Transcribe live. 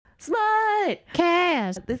Smut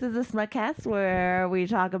Cast. This is a Smutcast where we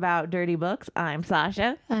talk about dirty books. I'm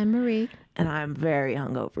Sasha. I'm Marie. And I'm very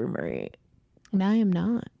hungover, Marie. And I am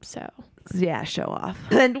not, so. Yeah, show off.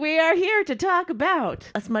 And we are here to talk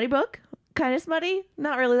about a smutty book. Kind of smutty.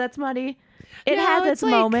 Not really that smutty. It has its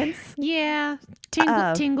moments. Yeah.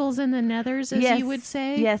 Tingles in the nethers, as you would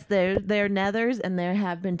say. Yes, they're nethers and they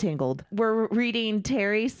have been tingled. We're reading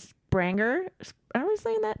Terry Sprenger. Are we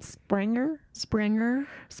saying that? Sprenger,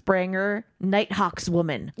 Nighthawk's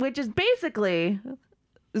Woman, which is basically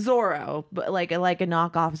Zorro, but like a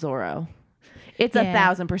knockoff Zorro. It's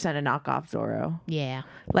 1,000% a knockoff Zorro. Yeah.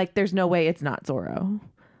 Like, there's no way it's not Zorro.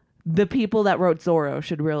 The people that wrote Zorro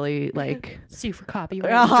should really, like... sue for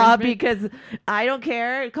copyright. Because I don't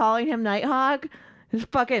care. Calling him Nighthawk is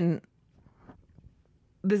fucking...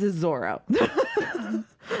 This is Zorro.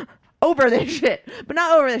 Over this shit. But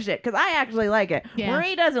not over this shit, because I actually like it. Yeah.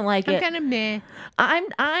 Marie doesn't like it. I'm kind of meh.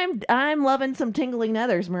 I'm loving some tingling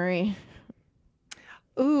nethers, Marie.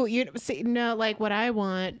 Ooh, you see, no, like what I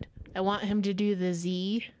want him to do the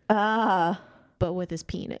Z. But with his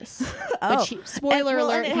penis. Which, spoiler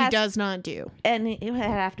alert, he does not do. And it would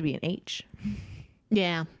have to be an H.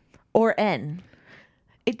 Yeah. Or N.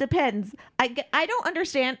 It depends. I don't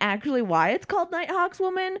understand actually why it's called Nighthawk's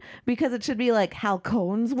Woman, because it should be like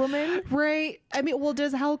Halcone's Woman. Right. I mean, well,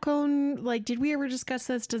 does Halcone, like, did we ever discuss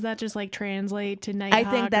this? Does that just like translate to Nighthawk?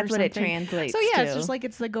 I think that's what it translates to. So yeah, it's just like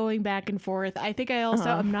it's the going back and forth. I think I also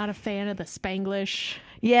am not a fan of the Spanglish.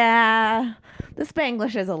 Yeah. The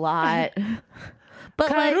Spanglish is a lot.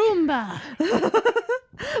 But Carumba.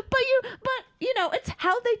 But you know, it's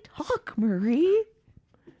how they talk, Marie.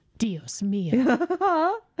 Dios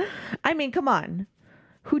mío. I mean, come on.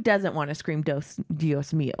 Who doesn't want to scream Dios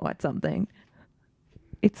mío at something?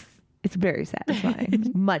 It's very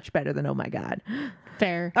satisfying. Much better than oh my God.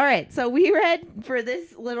 Fair. All right. So we read, for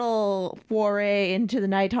this little foray into the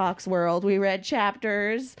Nighthawk's world, we read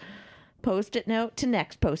chapters, post-it note to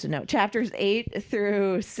next post-it note, chapters 8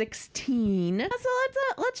 through 16. So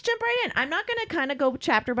let's jump right in. I'm not going to kind of go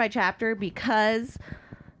chapter by chapter because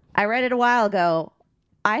I read it a while ago.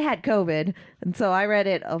 I had COVID, and so I read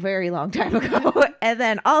it a very long time ago. And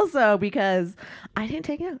then also because I didn't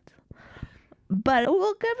take notes. But we're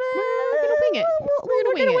going to wing it. We're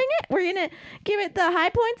going to wing it. We're going to give it the high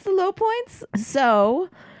points, the low points. So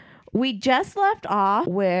we just left off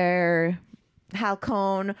where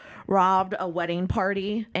Halcone robbed a wedding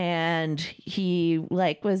party, and he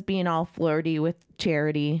like was being all flirty with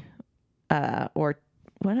Charity, or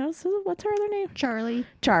what else? What's her other name? Charlie.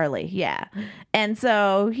 Yeah. And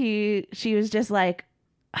so she was just like,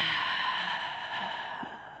 I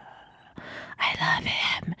love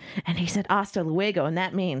him. And he said, hasta luego. And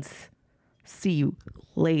that means see you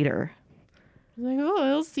later. Like, oh,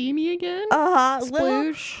 he'll see me again.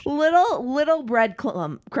 Sploosh. Little bread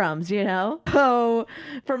crumbs, you know. So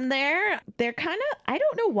from there, they're kind of, I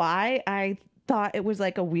don't know why I thought it was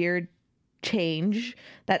like a weird change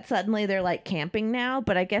that suddenly they're like camping now,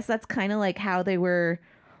 but I guess that's kind of like how they were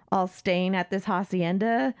all staying at this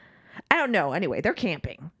hacienda. I don't know. Anyway, they're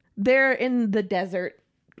camping. They're in the desert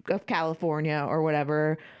of California or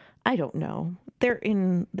whatever. I don't know. They're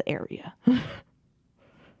in the area.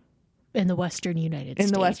 In the Western United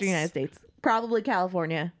States. Probably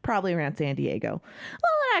California. Probably around San Diego.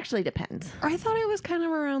 Well, it actually depends. I thought it was kind of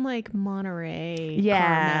around like Monterey.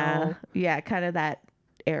 Yeah. Carmel. Yeah, kind of that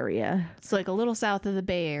area. It's like a little south of the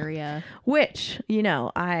Bay Area. Which, you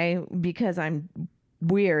know, because I'm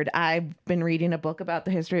weird, I've been reading a book about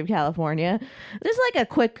the history of California. Just like a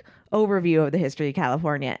quick overview of the history of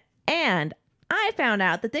California. And I found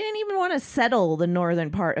out that they didn't even want to settle the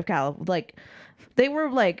northern part of California. Like, they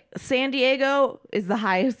were like, San Diego is the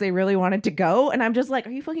highest they really wanted to go. And I'm just like,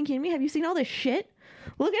 are you fucking kidding me? Have you seen all this shit?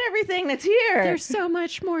 Look at everything that's here. There's so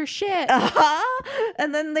much more shit.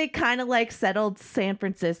 And then they kind of like settled San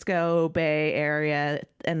Francisco Bay Area.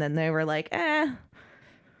 And then they were like, we're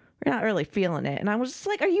not really feeling it. And I was just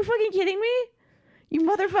like, are you fucking kidding me? You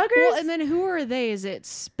motherfuckers. Well, and then who are they? Is it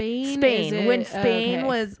Spain? When Spain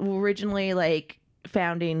was originally like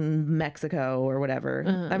founding Mexico or whatever.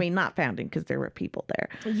 I mean, not founding because there were people there.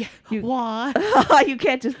 Yeah. Why? You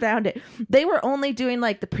can't just found it. They were only doing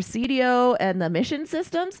like the Presidio and the mission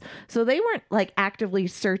systems. So they weren't like actively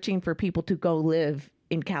searching for people to go live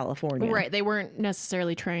in California. Right. They weren't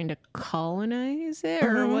necessarily trying to colonize it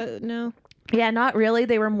or what? No. Yeah, not really.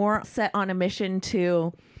 They were more set on a mission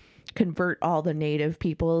to convert all the native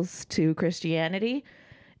peoples to Christianity.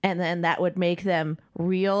 And then that would make them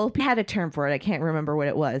real. I had a term for it. I can't remember what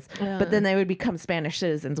it was. But then they would become Spanish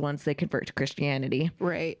citizens once they convert to Christianity.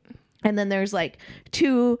 Right. And then there's like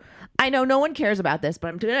two, I know no one cares about this, but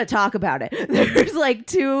I'm going to talk about it. There's like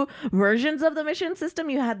two versions of the mission system.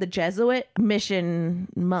 You had the Jesuit mission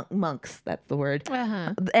monks, that's the word.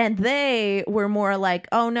 And they were more like,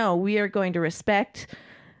 oh no, we are going to respect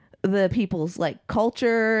the people's like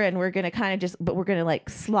culture, and we're going to kind of just, but we're going to like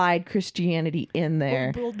slide Christianity in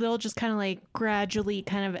there. They'll just kind of like gradually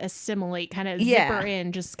kind of assimilate, kind of zipper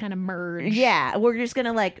in, just kind of merge. Yeah. We're just going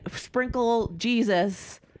to like sprinkle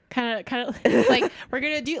Jesus. Kind of like we're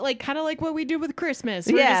gonna do like kind of like what we do with Christmas.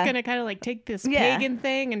 We're just gonna kind of like take this pagan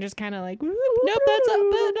thing and just kind of like, nope, that's up,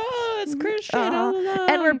 but no, it's Christian.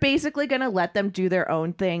 And we're basically gonna let them do their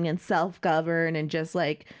own thing and self-govern and just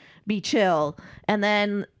like be chill. And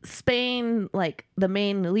then Spain, like the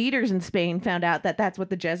main leaders in Spain, found out that that's what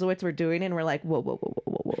the Jesuits were doing, and we're like, whoa.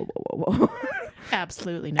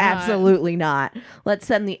 Absolutely not. Absolutely not. Let's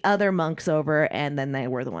send the other monks over, and then they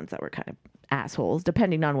were the ones that were kind of assholes,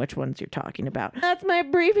 depending on which ones you're talking about. That's my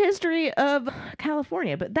brief history of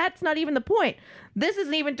California, but that's not even the point. This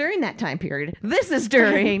isn't even during that time period. This is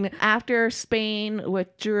during after Spain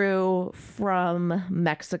withdrew from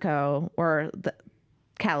Mexico or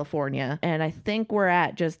California, and I think we're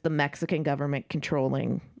at just the Mexican government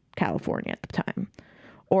controlling California at the time.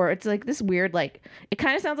 Or it's like this weird, like, it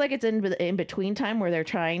kind of sounds like it's in between time where they're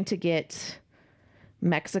trying to get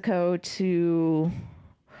Mexico to...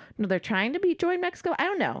 No, they're trying to join Mexico. I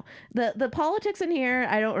don't know. The politics in here,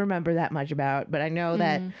 I don't remember that much about, but I know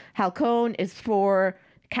that Halcón is for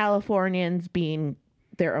Californians being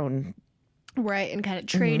their own. Right, and kind of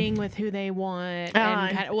trading with who they want.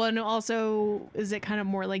 And also, is it kind of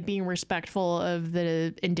more like being respectful of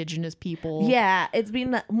the indigenous people? Yeah, it's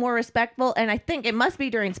being more respectful, and I think it must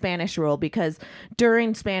be during Spanish rule, because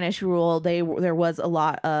during Spanish rule, there was a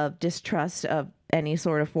lot of distrust of any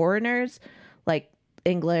sort of foreigners, like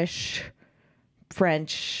English,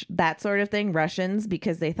 French, that sort of thing, Russians,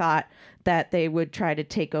 because they thought that they would try to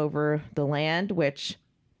take over the land, which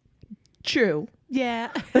true.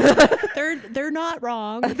 Yeah. they're not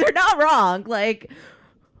wrong. They're not wrong. Like,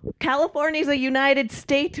 California's a united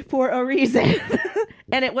state for a reason.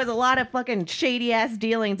 And it was a lot of fucking shady ass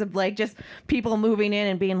dealings of like just people moving in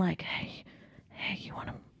and being like, hey,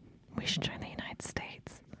 we should join the United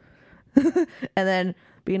States. And then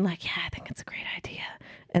being like, yeah, I think it's a great idea.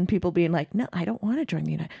 And people being like, no, I don't want to join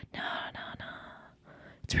the United. No.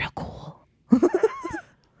 It's real cool.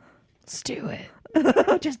 Let's do it.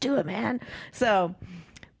 Just do it, man. So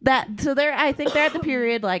they're, I think they're at the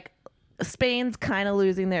period like Spain's kind of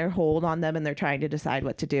losing their hold on them and they're trying to decide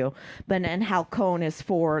what to do. But then Halcón is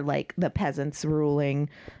for like the peasants ruling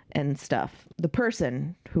and stuff. The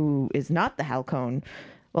person who is not the Halcón.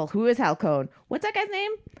 Well, who is Halcón? What's that guy's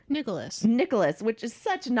name? Nicholas, which is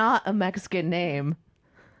such not a Mexican name.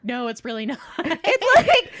 No, it's really not. It's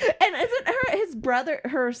like, and isn't his brother,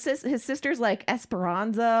 his sister's like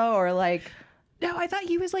Esperanza or like... No, I thought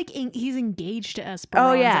he was like, he's engaged to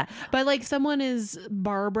Esperanza. Oh, yeah. But like someone is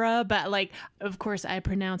Barbara, but like, of course I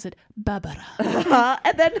pronounce it Barbara.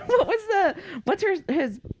 And then what's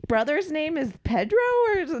his brother's name is Pedro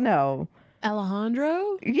or no?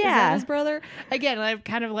 Alejandro? Yeah. Is that his brother? Again, I'm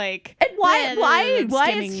kind of like... And why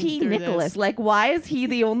is he Nicholas? Like, why is he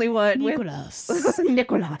the only one Nicholas.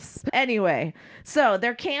 Nicholas. Anyway, so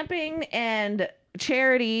they're camping and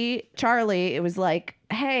Charlie, it was like,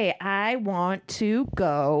 hey, I want to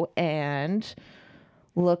go and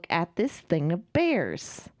look at this thing of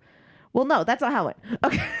bears. Well, no, that's not how it went.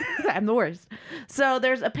 Okay, I'm the worst. So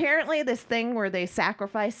there's apparently this thing where they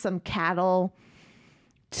sacrifice some cattle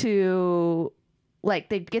to, like,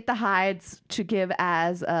 they get the hides to give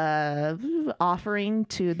as a offering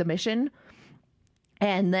to the mission,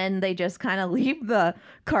 and then they just kind of leave the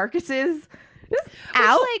carcasses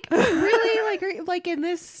out. Like, really, like in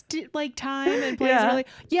this like time and place, really,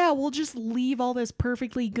 yeah, we'll just leave all this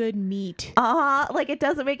perfectly good meat. Like, it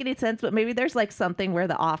doesn't make any sense, but maybe there's like something where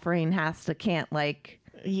the offering can't like.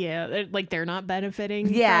 Yeah, like they're not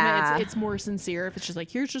benefiting. Yeah, from it. It's more sincere if it's just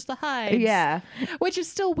like, here's just the hides. Yeah, which is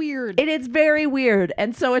still weird. It is very weird.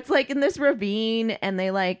 And so it's like in this ravine, and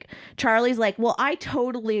they like, Charlie's like, well, I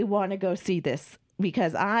totally want to go see this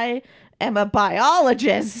because I am a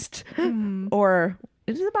biologist. Or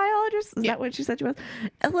is it a biologist? Is that what she said she was?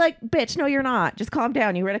 And like, bitch, no, you're not. Just calm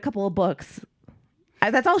down. You read a couple of books.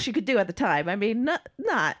 That's all she could do at the time. I mean,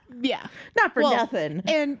 not Yeah. Not for nothing.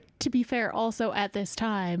 And to be fair, also at this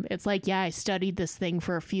time, it's like, yeah, I studied this thing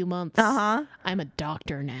for a few months. I'm a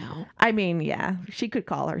doctor now. I mean, yeah, she could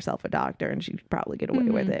call herself a doctor and she'd probably get away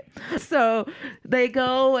with it. So they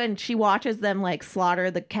go and she watches them like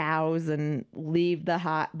slaughter the cows and leave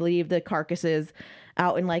the carcasses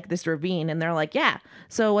out in like this ravine. And they're like, yeah,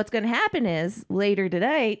 so what's going to happen is later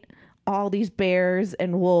tonight, all these bears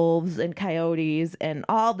and wolves and coyotes and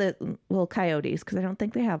all the coyotes, because I don't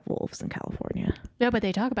think they have wolves in California. No, but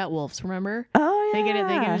they talk about wolves, remember? Oh, yeah. They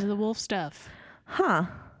get into the wolf stuff. Huh.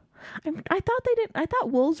 I thought they didn't. I thought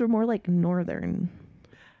wolves were more like northern.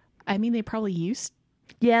 I mean, they probably used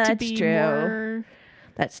to be true. More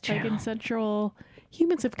that's true. Like in central,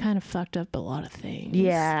 humans have kind of fucked up a lot of things.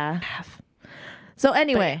 Yeah. So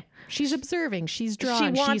anyway. She's observing. She's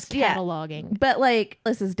drawing. She's cataloging. Yeah. But like,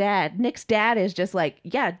 Lys's dad, Nick's dad is just like,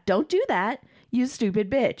 yeah, don't do that, you stupid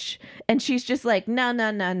bitch. And she's just like, no.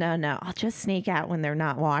 I'll just sneak out when they're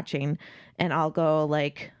not watching, and I'll go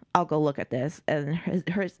look at this. And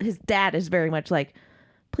his dad is very much like,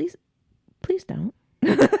 please don't.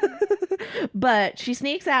 But she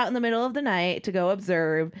sneaks out in the middle of the night to go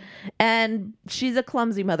observe, and she's a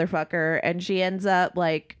clumsy motherfucker, and she ends up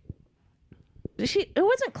like. It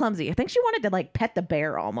wasn't clumsy. I think she wanted to like pet the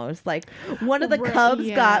bear almost. Like one of the cubs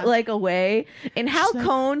got like away, and Hal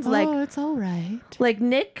Cohn's like, oh, it's all right. Like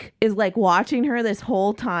Nick is like watching her this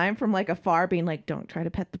whole time from like afar, being like, don't try to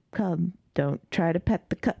pet the cub. Don't try to pet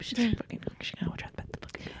the cub. She's fucking. She's gonna try to pet the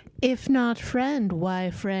fucking cub. If not friend, why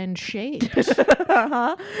friend shaped?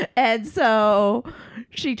 And so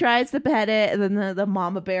she tries to pet it, and then the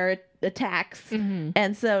mama bear attacks.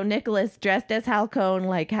 And so Nicholas, dressed as Hal Cohn,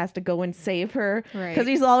 like has to go and save her, because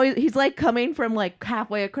he's like coming from like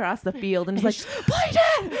halfway across the field, and he's like, play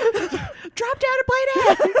dead, drop down and play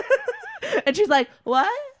dead. And she's like, what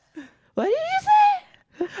did you say?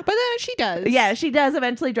 But then she does. Yeah, she does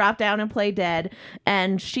eventually drop down and play dead.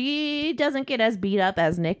 And she doesn't get as beat up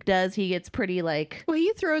as Nick does. He gets pretty like... Well,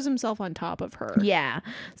 he throws himself on top of her. Yeah.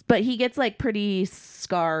 But he gets like pretty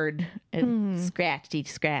scarred and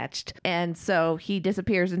scratched. And so he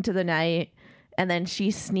disappears into the night. And then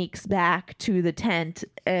she sneaks back to the tent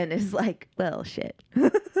and is like, well, shit.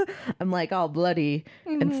 I'm like all bloody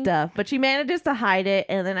and stuff. But she manages to hide it.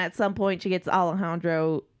 And then at some point she gets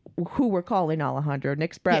Alejandro, who we're calling Alejandro,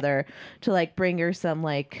 Nick's brother, to like bring her some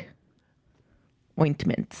like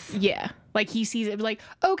ointments. Yeah. Like he sees it like,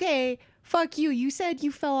 okay, fuck you. You said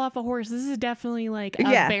you fell off a horse. This is definitely like a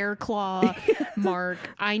bear claw mark.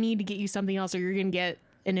 I need to get you something else or you're going to get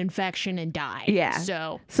an infection and die. Yeah.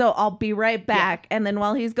 So I'll be right back. Yeah. And then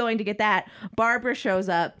while he's going to get that, Barbara shows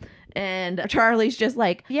up and Charlie's just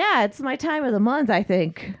like, yeah, it's my time of the month, I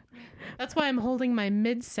think. That's why I'm holding my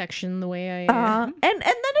midsection the way I am. And then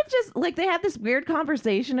it just like they have this weird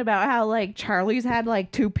conversation about how like Charlie's had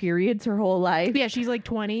like 2 periods her whole life. Yeah, she's like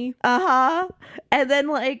 20. And then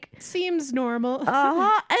like seems normal.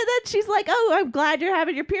 And then she's like, "Oh, I'm glad you're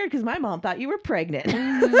having your period because my mom thought you were pregnant."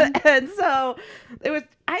 And so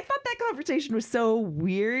I thought that conversation was so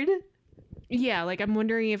weird. Yeah, like I'm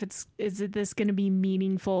wondering if is this going to be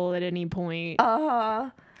meaningful at any point?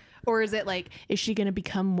 Or is it like, is she going to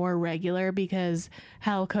become more regular because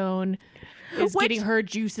Hal Cohn is getting her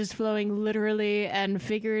juices flowing literally and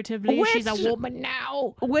figuratively? She's a woman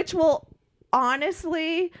now. Which will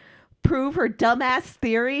honestly prove her dumbass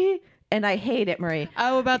theory. And I hate it, Marie.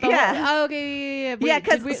 Oh, about the whole... Oh, okay, yeah. Yeah,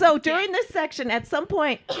 because so during this section, at some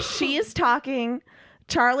point, Charlie's talking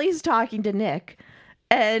to Nick,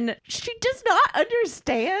 and she does not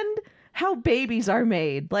understand how babies are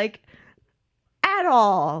made. Like... at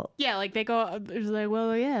all. Yeah, like they go, it's like,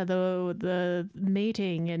 well, yeah, the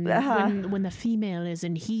mating and when the female is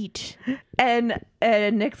in heat. And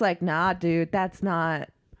Nick's like, nah, dude, that's not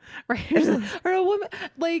right. Or a woman,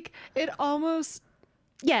 like it almost,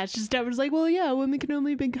 yeah, it's just, I was like, well, yeah, a woman can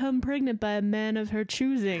only become pregnant by a man of her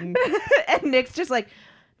choosing. And Nick's just like,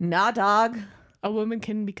 nah, dog. A woman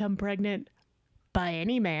can become pregnant by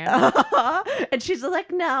any man. And she's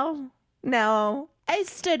like, no. I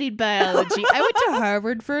studied biology. I went to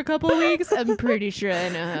Harvard for a couple weeks. I'm pretty sure I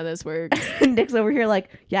know how this works. Nick's over here like,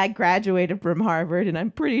 yeah, I graduated from Harvard and I'm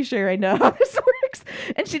pretty sure I know how this works.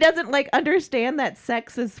 And she doesn't like understand that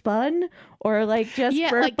sex is fun or like just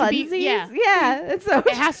for like funsies. Yeah. And so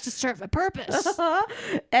it has to serve a purpose.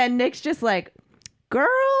 And Nick's just like, girl,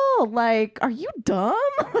 like, are you dumb?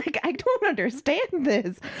 Like, I don't understand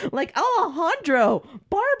this. Like, Alejandro,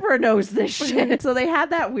 Barbara knows this shit. So they have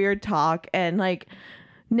that weird talk, and like,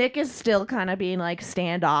 Nick is still kind of being like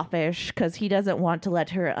standoffish because he doesn't want to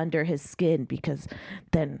let her under his skin because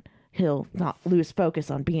then he'll not lose focus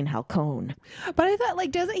on being Halcone. But I thought,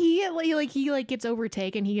 like, doesn't he get, he gets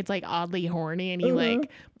overtaken? He gets, like, oddly horny, and he, like,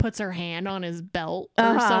 puts her hand on his belt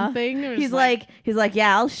or something. He's like,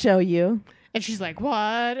 yeah, I'll show you. And she's like,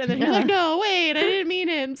 what? And then he's like, no, wait, I didn't mean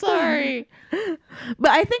it. I'm sorry.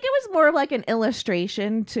 But I think it was more of like an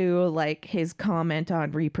illustration to like his comment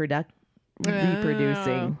on reproducing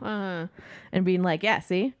and being like, yeah,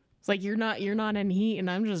 see? It's like, you're not in heat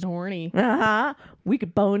and I'm just horny. We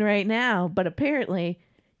could bone right now, but apparently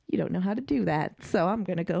you don't know how to do that. So I'm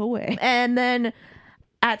going to go away. And then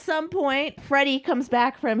at some point, Freddie comes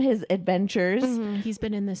back from his adventures. He's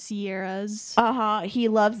been in the Sierras. He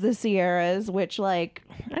loves the Sierras, which, like,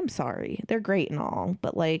 I'm sorry. They're great and all.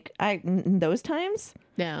 But, like, in those times?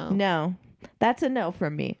 No. That's a no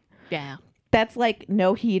from me. Yeah. That's, like,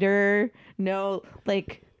 no heater. No,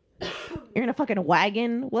 like, you're in a fucking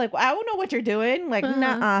wagon. Like, I don't know what you're doing. Like,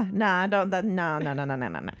 no. You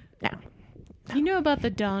know about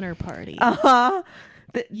the Donner Party.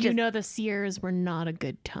 The Sierras were not a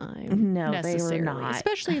good time. No, they were not.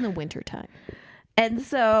 Especially in the wintertime. And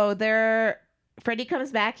so Freddie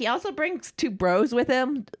comes back. He also brings 2 bros with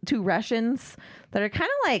him, 2 Russians that are kind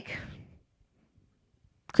of like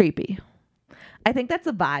creepy. I think that's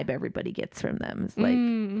a vibe everybody gets from them. It's like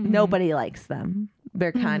nobody likes them.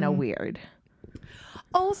 They're kind of weird.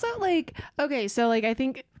 Also, like, okay, so like I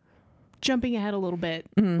think jumping ahead a little bit,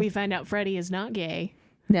 we find out Freddie is not gay.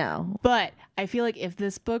 No. But I feel like if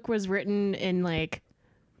this book was written in like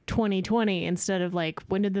 2020 instead of like,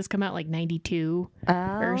 when did this come out? Like 92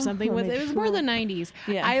 or something. It was more the 90s.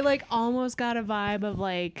 Yeah. I like almost got a vibe of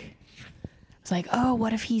like, it's like, oh,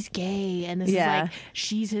 what if he's gay? And this is like,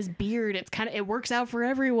 she's his beard. It works out for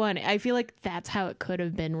everyone. I feel like that's how it could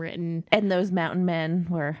have been written. And those mountain men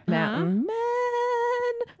were mountain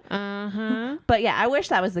men. But yeah, I wish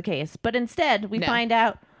that was the case. But instead, we find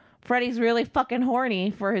out Freddie's really fucking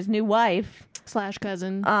horny for his new wife. /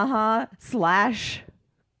 cousin. /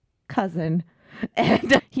 cousin.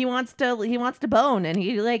 And he wants to bone, and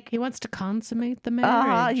he wants to consummate the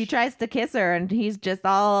marriage. He tries to kiss her, and he's just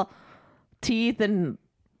all teeth and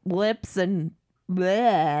lips and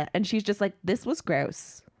bleh. And she's just like, this was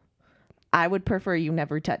gross. I would prefer you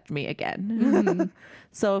never touch me again.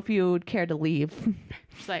 So if you would care to leave.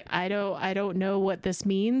 She's like, I don't know what this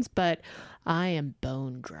means, but I am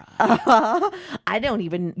bone dry. I don't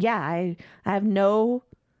even, I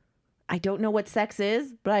don't know what sex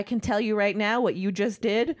is, but I can tell you right now what you just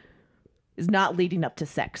did is not leading up to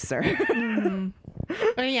sex, sir.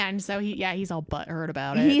 But yeah, and so he's all butthurt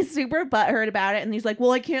about it. He's super butthurt about it, and he's like,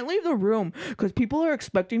 well, I can't leave the room because people are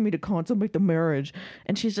expecting me to consummate the marriage.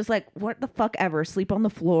 And she's just like, what the fuck ever, sleep on the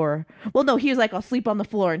floor. Well, no, he was like, I'll sleep on the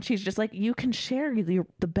floor. And she's just like, you can share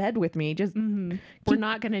the bed with me. Just we're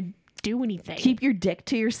not going to do anything. Keep your dick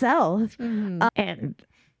to yourself. And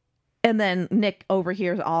then Nick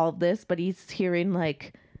overhears all of this, but he's hearing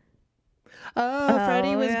like,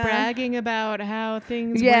 Freddie was bragging about how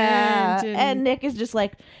things went. And Nick is just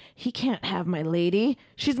like, he can't have my lady.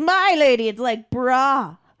 She's my lady. It's like,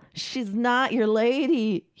 brah, she's not your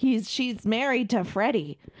lady. She's married to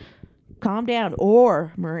Freddie. Calm down.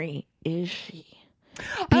 Or Marie, is she?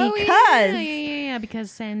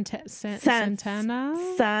 Because Santana,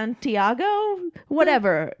 Santiago,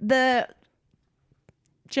 whatever, the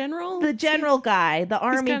general guy, the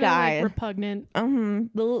army guy, like repugnant,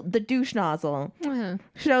 the douche nozzle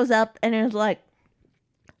shows up and is like,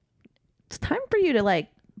 it's time for you to like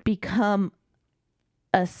become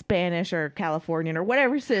a Spanish or Californian or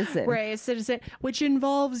whatever citizen. Right, a citizen, which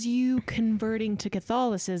involves you converting to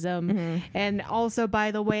Catholicism. And also,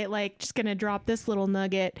 by the way, like, just gonna drop this little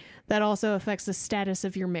nugget that also affects the status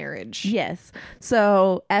of your marriage. Yes.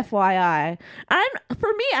 So, FYI,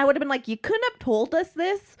 for me, I would have been like, you couldn't have told us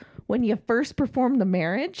this when you first performed the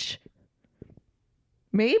marriage.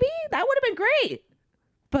 Maybe that would have been great.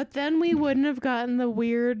 But then we wouldn't have gotten the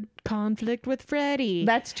weird conflict with Freddie.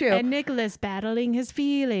 That's true. And Nicholas battling his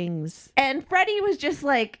feelings. And Freddie was just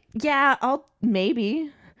like, yeah, maybe.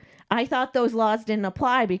 I thought those laws didn't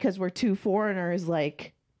apply because we're 2 foreigners,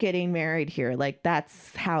 like, getting married here. Like,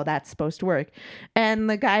 that's how that's supposed to work. And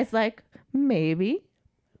the guy's like, maybe.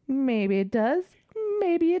 Maybe it does.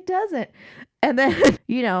 Maybe it doesn't. And then,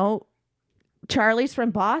 Charlie's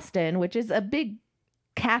from Boston, which is a big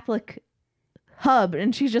Catholic hub,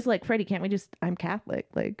 and she's just like, Freddie, can't we just, I'm Catholic,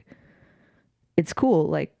 like, it's cool,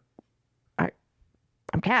 like,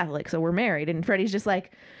 I'm Catholic, so we're married. And Freddie's just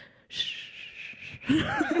like, shh.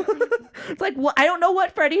 It's like, well, I don't know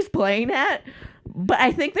what Freddie's playing at, but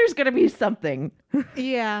I think there's gonna be something.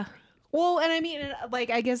 Yeah. Well, and I mean, like,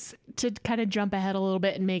 I guess to kind of jump ahead a little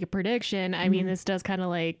bit and make a prediction, I mean, this does kind of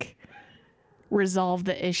like resolve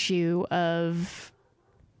the issue of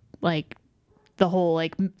like the whole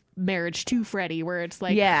like marriage to Freddie, where it's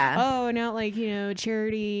like, oh, now like, you know,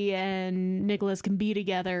 Charity and Nicholas can be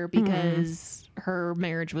together because her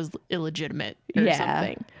marriage was illegitimate or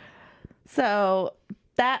something. So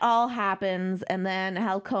that all happens, and then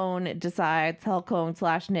Halcone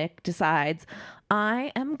 / Nick decides,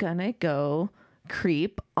 I am gonna go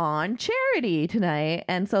creep on Charity tonight.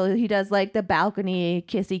 And so he does like the balcony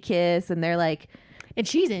kissy kiss, and they're like, and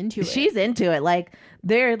she's into it. Like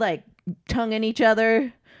they're like tonguing each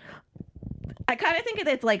other. I kind of think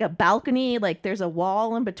it's like a balcony, like there's a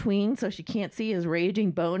wall in between so she can't see his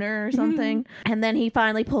raging boner or something. And then he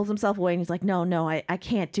finally pulls himself away and he's like, no, I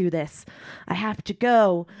can't do this. I have to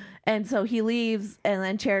go. And so he leaves, and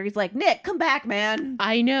then Charity's like, Nick, come back, man.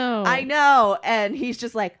 I know. And he's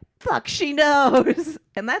just like, fuck, she knows.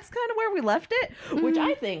 And that's kind of where we left it, which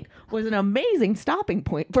I think was an amazing stopping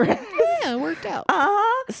point for us. Yeah, it worked out.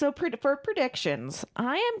 So for predictions,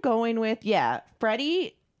 I am going with,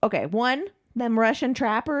 Freddie. Okay, 1, them Russian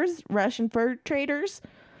fur traders,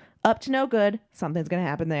 up to no good. Something's going to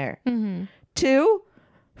happen there. 2,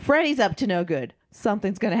 Freddie's up to no good.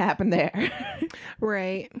 Something's going to happen there.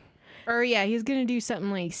 Right. Or he's going to do something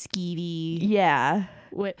like skeevy. Yeah.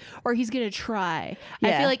 Or he's going to try.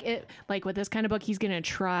 I feel like with this kind of book, he's going to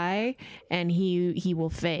try and he will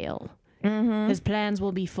fail. His plans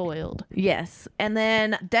will be foiled. Yes. And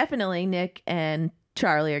then definitely Nick and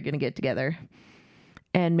Charlie are going to get together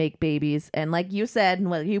and make babies. And like you said, and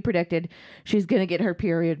what you predicted, she's going to get her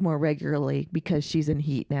period more regularly because she's in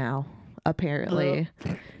heat now, apparently.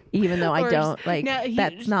 Even though I don't like,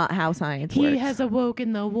 that's not how science works. He has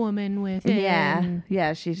awoken the woman within.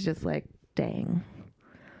 Yeah. She's just like, dang,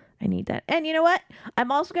 I need that. And you know what?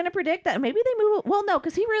 I'm also going to predict that maybe they move. Well, no,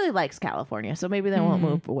 because he really likes California. So maybe they won't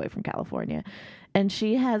move away from California. And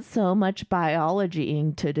she has so much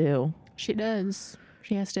biologying to do. She does.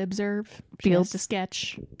 She has to observe. She has to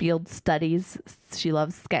sketch. Field studies. She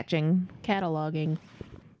loves sketching. Cataloging.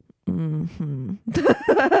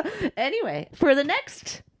 Anyway, for the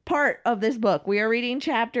next part of this book, we are reading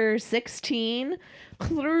chapter 16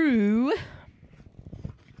 through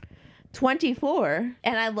 24.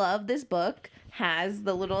 And I love this book. Has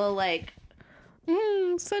the little like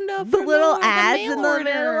send off the little ads in the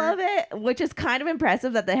middle of it, which is kind of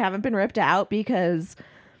impressive that they haven't been ripped out because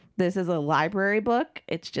this is a library book.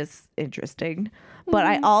 It's just interesting. But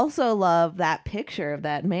I also love that picture of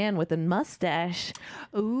that man with a mustache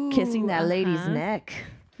kissing that lady's neck.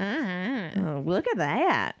 Oh, look at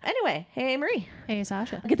that. Anyway, hey, Marie. Hey,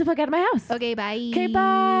 Sasha. Get the fuck out of my house. Okay, bye. Okay,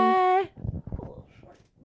 bye.